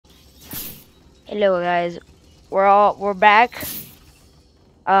Hello guys, we're back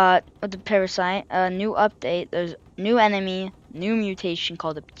with the parasite. New update. There's new enemy, new mutation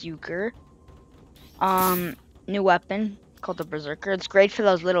called the Puker. New weapon called the Berserker. It's great for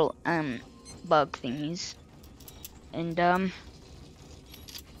those little bug thingies. And I'm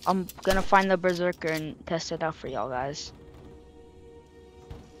gonna find the Berserker and test it out for y'all guys.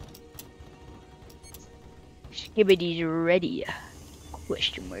 Skibbity's ready?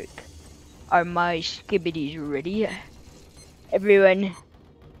 Question mark. Are my skibbities ready? Everyone.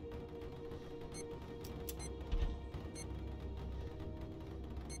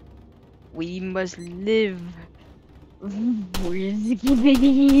 We must live. Where's the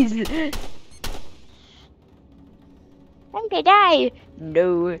skibbities? I'm gonna die.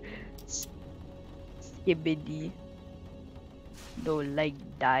 No. Skibbity. No, like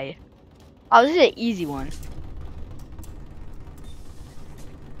die. Oh, this is an easy one.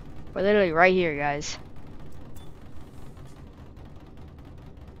 We're literally right here, guys.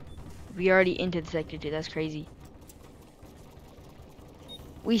 We already into the sector 2. That's crazy.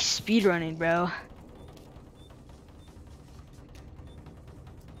 We speedrunning, bro.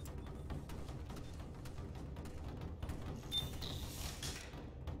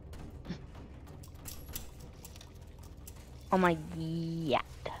 Oh my god.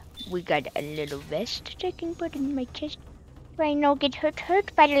 We got a little vest I can put in my chest. So I no get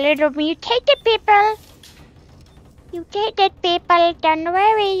hurt by the little mutated people. Mutated people, don't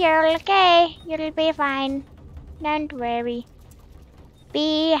worry, you're okay. You'll be fine. Don't worry.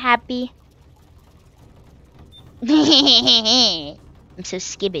 Be happy. I'm so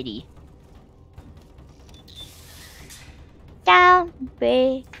skibbity. Don't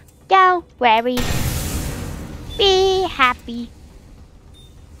worry. Be happy.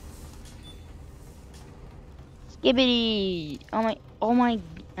 Skibbity. Oh my.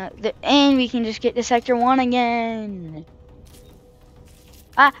 And we can just get to sector 1 again.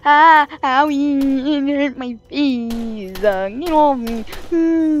 Owie, it hurt my face. Get off me.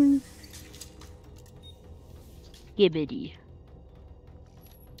 Skibbity.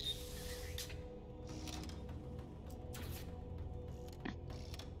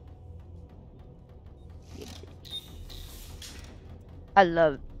 I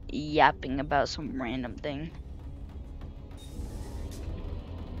love yapping about some random thing.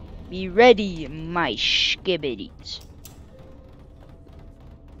 Be ready, my skibbities.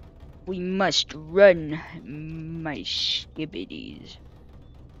 We must run, my skibbities.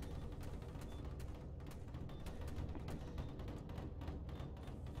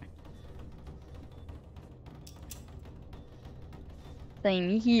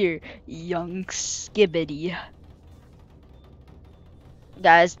 Same here, young skibbity.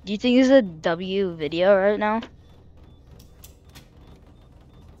 Guys, do you think this is a W video right now?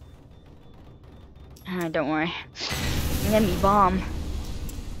 Don't worry. Let me bomb.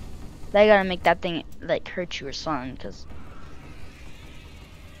 They gotta make that thing like hurt you or something, cause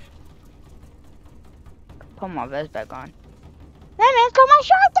put my vest back on. Hey man, got my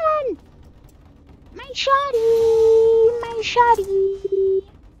shotgun! My shotty,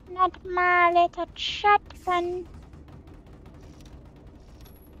 not my little shotgun.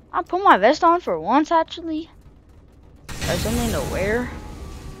 I'll put my vest on for once actually. There's something to wear.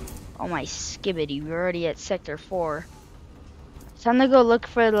 Oh my skibbity, we're already at sector 4. It's time to go look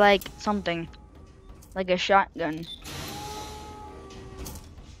for like something. Like a shotgun.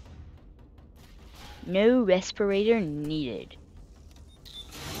 No respirator needed.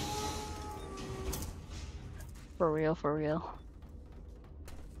 For real, for real.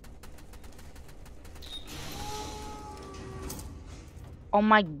 Oh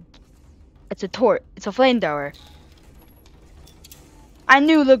my, it's a torch, it's a flamethrower. I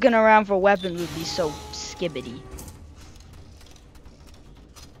knew looking around for weapons would be so skibbity.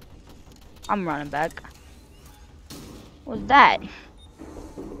 I'm running back. What's that?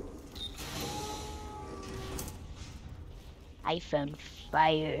 I found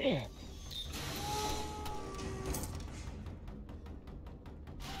fire.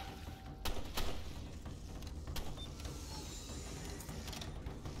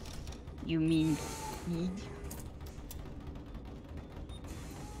 You mean me?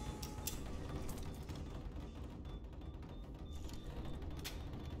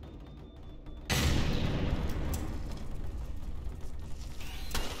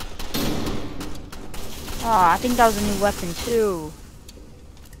 Oh, I think that was a new weapon too.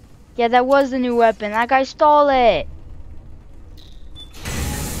 Yeah, that was the new weapon. That guy stole it.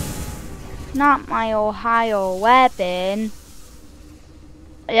 Not my Ohio weapon.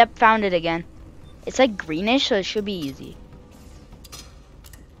 Yep, found it again. It's like greenish, so it should be easy.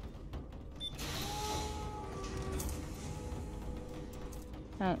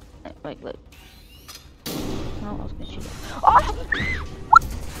 Wait, look. Oh, I was gonna shoot it. Oh!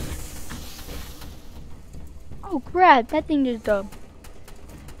 Oh crap, that thing just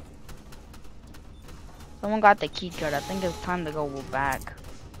Someone got the key card. I think it's time to go back.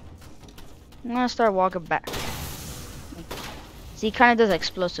 I'm gonna start walking back. See, he kinda does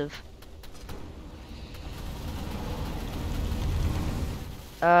explosive.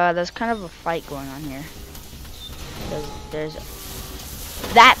 There's kind of a fight going on here. There's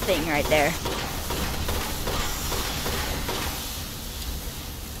that thing right there.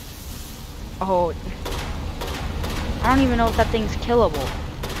 Oh, I don't even know if that thing's killable.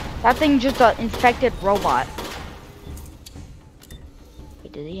 That thing's just an infected robot.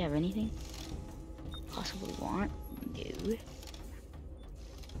 Wait, does he have anything? Possibly want? No.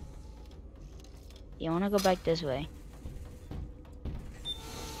 You wanna go back this way?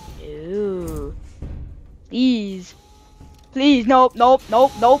 No. Please. Please, nope, nope,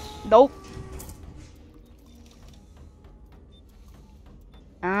 nope, nope, nope.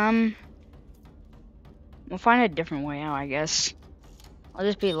 We'll find a different way out, I guess. I'll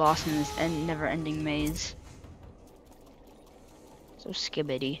just be lost in this never-ending maze. So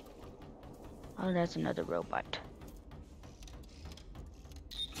skibbity. Oh, that's another robot.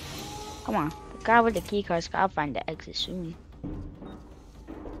 Come on, the guy with the keycard's gotta find the exit soon.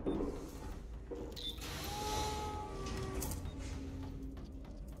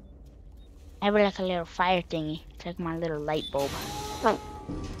 I have like a little fire thingy. It's like my little light bulb.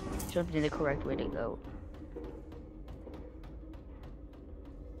 Shows me the correct way to go.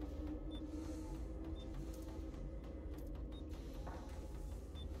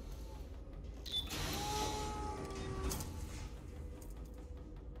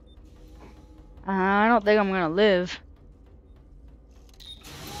 I don't think I'm gonna live.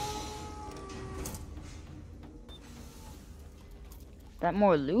 That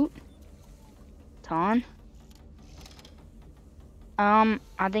more loot? Ton? I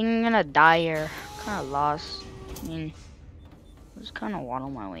think I'm gonna die here. Kinda lost. I mean, I was kinda waddle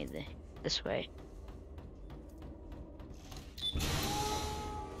my way this way.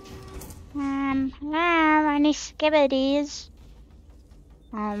 Any skibbities?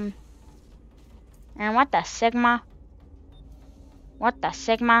 And what the Sigma? What the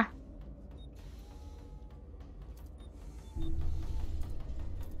Sigma?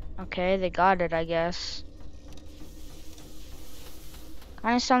 Okay, they got it, I guess.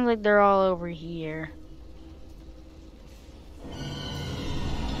 Kinda sounds like they're all over here.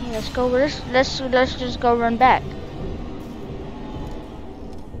 Yeah, let's go. Let's just go run back.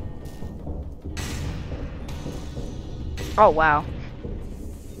 Oh wow.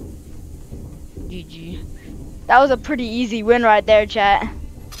 GG. That was a pretty easy win right there, chat.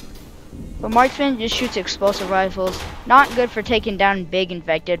 But Marksman just shoots explosive rifles. Not good for taking down big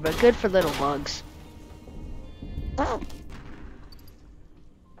infected, but good for little bugs.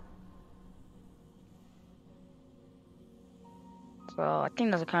 So I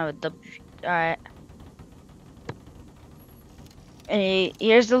think that's kind of a W. Alright. Hey,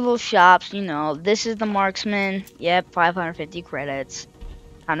 here's the little shops, you know. This is the Marksman. Yep, 550 credits.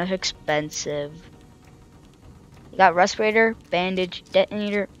 Kind of expensive. You got respirator, bandage,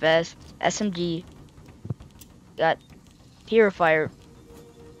 detonator, vest, SMG. Got purifier.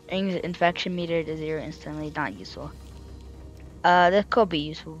 Brings infection meter to 0 instantly. Not useful. This could be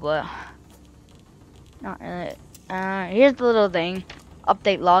useful, but not really. Here's the little thing.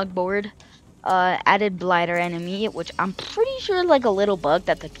 Update log board. Added blighter enemy, which I'm pretty sure is like a little bug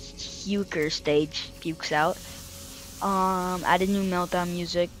that the puker stage pukes out. Added new meltdown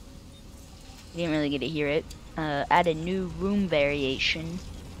music. Didn't really get to hear it. Added new room variation.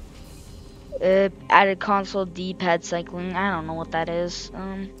 Added console D-pad cycling. I don't know what that is.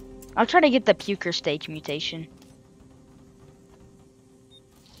 I'll try to get the puker stage mutation.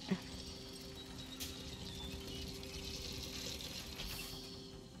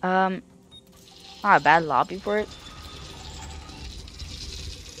 Not a bad lobby for it.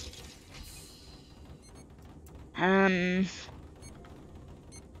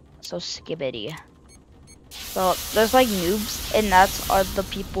 So skibbity. So there's like noobs, and that's the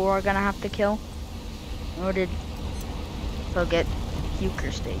people are gonna have to kill in order to get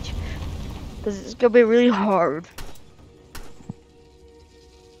puker stage. Cause it's gonna be really hard.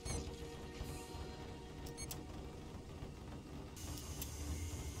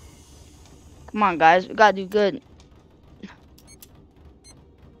 Come on, guys, we gotta do good.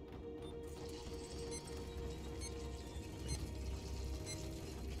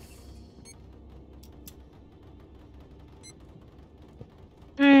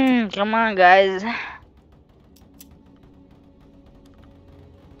 Come on, guys.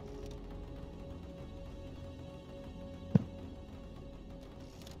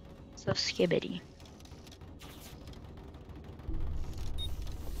 So skibbity.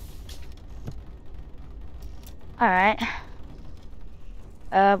 Alright.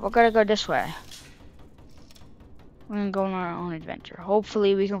 We're gonna go this way. We're gonna go on our own adventure.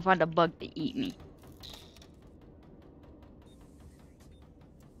 Hopefully we can find a bug to eat me.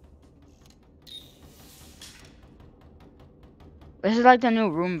 This is like the new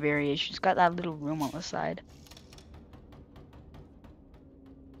room variation. It's got that little room on the side.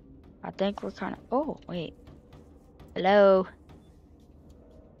 I think we're kind of... Oh, wait. Hello?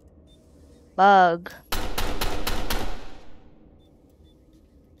 Bug.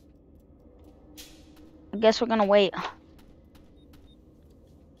 I guess we're gonna wait.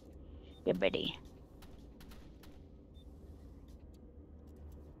 Skibbity.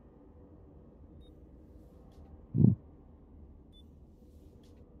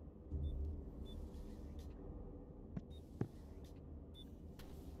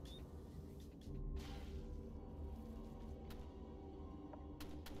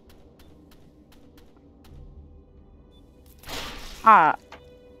 Ah.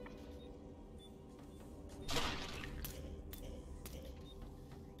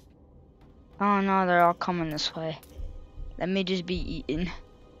 Oh no, they're all coming this way. Let me just be eaten.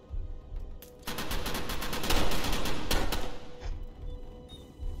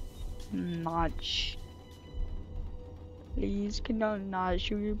 Notch. Please, can I not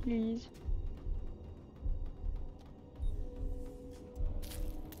shoot you, please?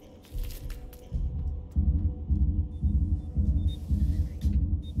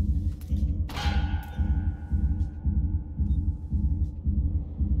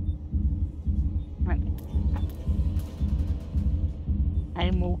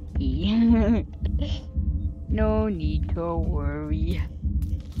 I'm okay. No need to worry.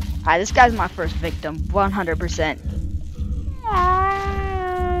 Hi, this guy's my first victim, 100%.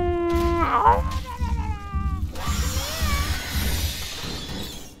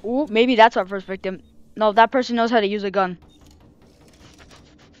 Ooh, maybe that's our first victim. No, that person knows how to use a gun.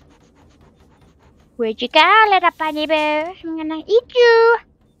 Where'd you go, little bunny bear? I'm gonna eat you.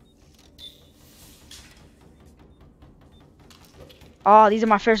 Oh, these are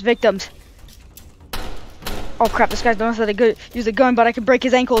my first victims. Oh crap, this guy knows how to use a gun, but I can break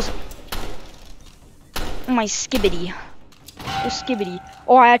his ankles. Oh my skibbity. Oh skibbity.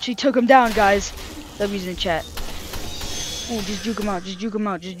 Oh, I actually took him down, guys. W's in chat. Oh, just juke him out, just juke him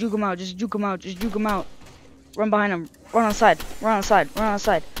out, just juke him out, just juke him out, just juke him out. Run behind him. Run on the side. Run on the side. Run on the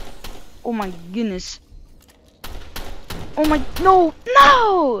side. Oh my goodness. Oh my, no,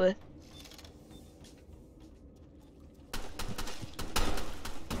 no!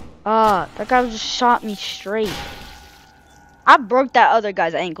 Ah, that guy just shot me straight. I broke that other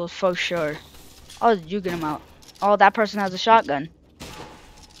guy's ankles for sure. I was juking him out. Oh, that person has a shotgun.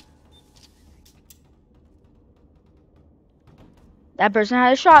 That person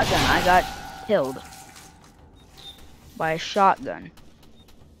had a shotgun. I got killed by a shotgun.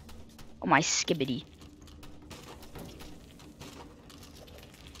 Oh my skibbity.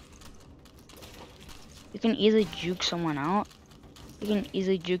 You can easily juke someone out. You can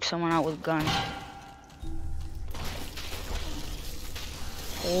easily juke someone out with guns.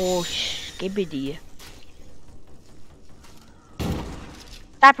 Oh, skibbity.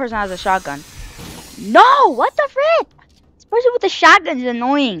 That person has a shotgun. No! What the frick? This person with the shotgun is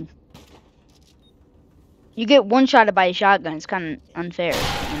annoying. You get one-shotted by a shotgun. It's kind of unfair,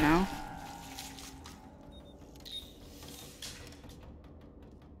 you know?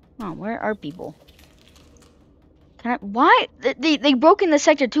 Oh, where are people? Can I, why? They broke into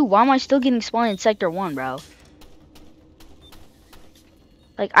Sector 2. Why am I still getting spawned in Sector 1, bro?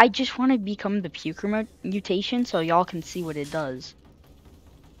 Like, I just want to become the puker mutation so y'all can see what it does.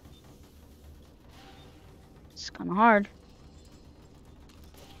 It's kind of hard.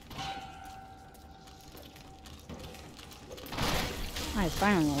 I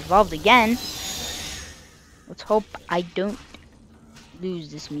finally evolved again. Let's hope I don't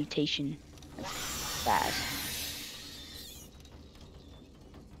lose this mutation fast.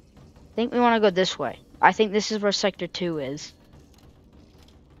 I think we want to go this way. I think this is where Sector 2 is.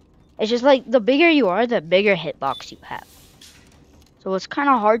 It's just like, the bigger you are, the bigger hitbox you have. So it's kind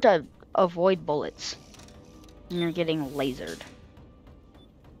of hard to avoid bullets when you're getting lasered.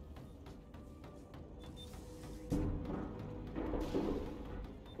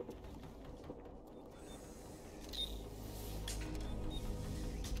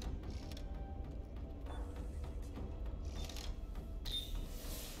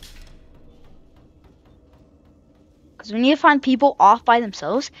 Because we need to find people off by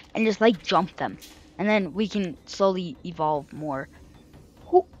themselves and just like jump them. And then we can slowly evolve more.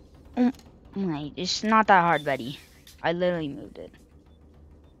 Who? Oh my, it's not that hard, buddy. I literally moved it.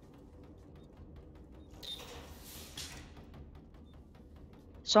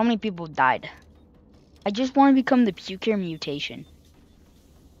 So many people died. I just want to become the Puker mutation.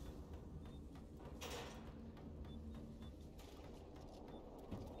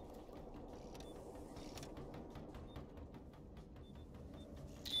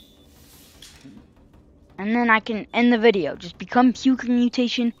 And then I can end the video. Just become Puker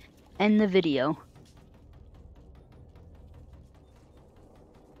mutation, end the video.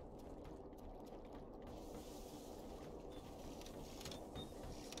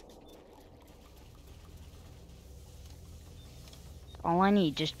 All I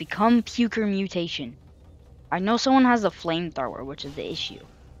need, just become Puker mutation. I know someone has a flamethrower, which is the issue.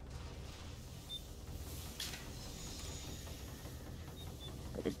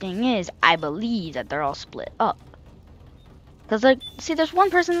 But the thing is, I believe that they're all split up. Cause like, see, there's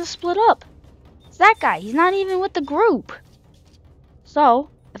one person that's split up. It's that guy. He's not even with the group. So,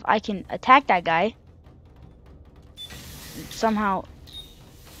 if I can attack that guy, and somehow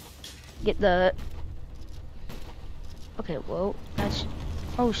get the... Okay, whoa, that's...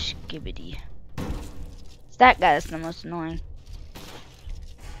 Oh, skibbity. It's that guy that's the most annoying.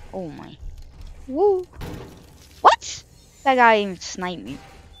 Oh my. Woo. What? That guy even sniped me.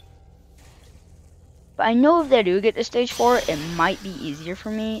 But I know if they do get to stage 4, it might be easier for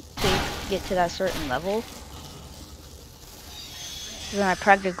me to get to that certain level. Then I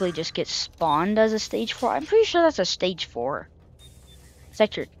practically just get spawned as a stage 4. I'm pretty sure that's a stage 4.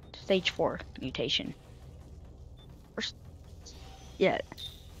 Sector stage 4 mutation. Or, yeah.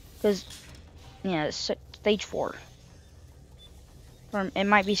 Because, yeah, stage 4. Or it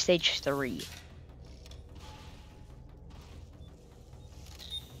might be stage 3.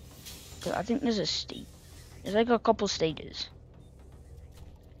 I think there's a stage. There's like a couple stages.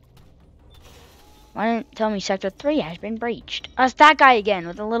 Why didn't tell me sector 3 has been breached? Oh, it's that guy again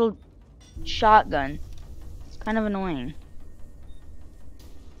with a little shotgun. It's kind of annoying.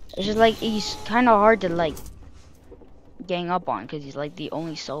 It's just like he's kind of hard to like gang up on because he's like the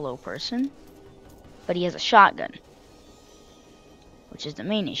only solo person. But he has a shotgun, which is the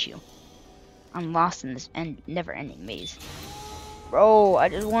main issue. I'm lost in this never-ending maze. Bro, I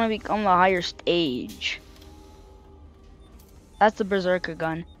just want to become the higher stage. That's the berserker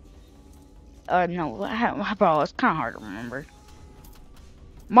gun. No, bro, it's kind of hard to remember.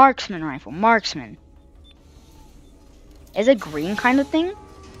 Marksman rifle, marksman. It's a green kind of thing.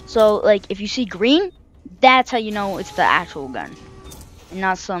 So, like, if you see green, that's how you know it's the actual gun. And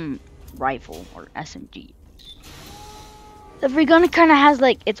not some rifle or SMG. Every gun kind of has,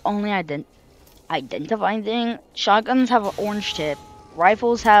 like, its only identifying thing. Shotguns have an orange tip.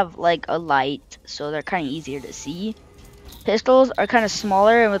 Rifles have, like, a light, so they're kind of easier to see. Pistols are kind of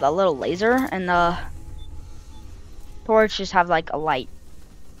smaller and with a little laser, and the torch just have like a light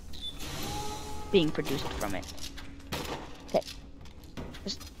being produced from it. Okay,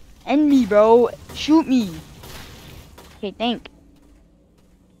 just end me, bro. Shoot me. Okay, think.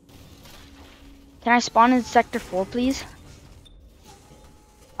 Can I spawn in sector 4, please?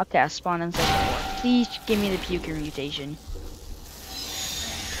 Okay, I spawned in sector 4. Please give me the Puker mutation.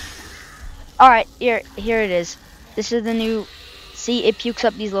 All right, here it is. This is the new, see, it pukes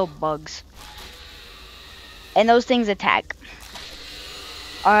up these little bugs. And those things attack.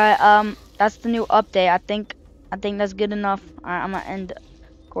 Alright, that's the new update. I think that's good enough. Alright, I'm gonna end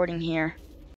recording here.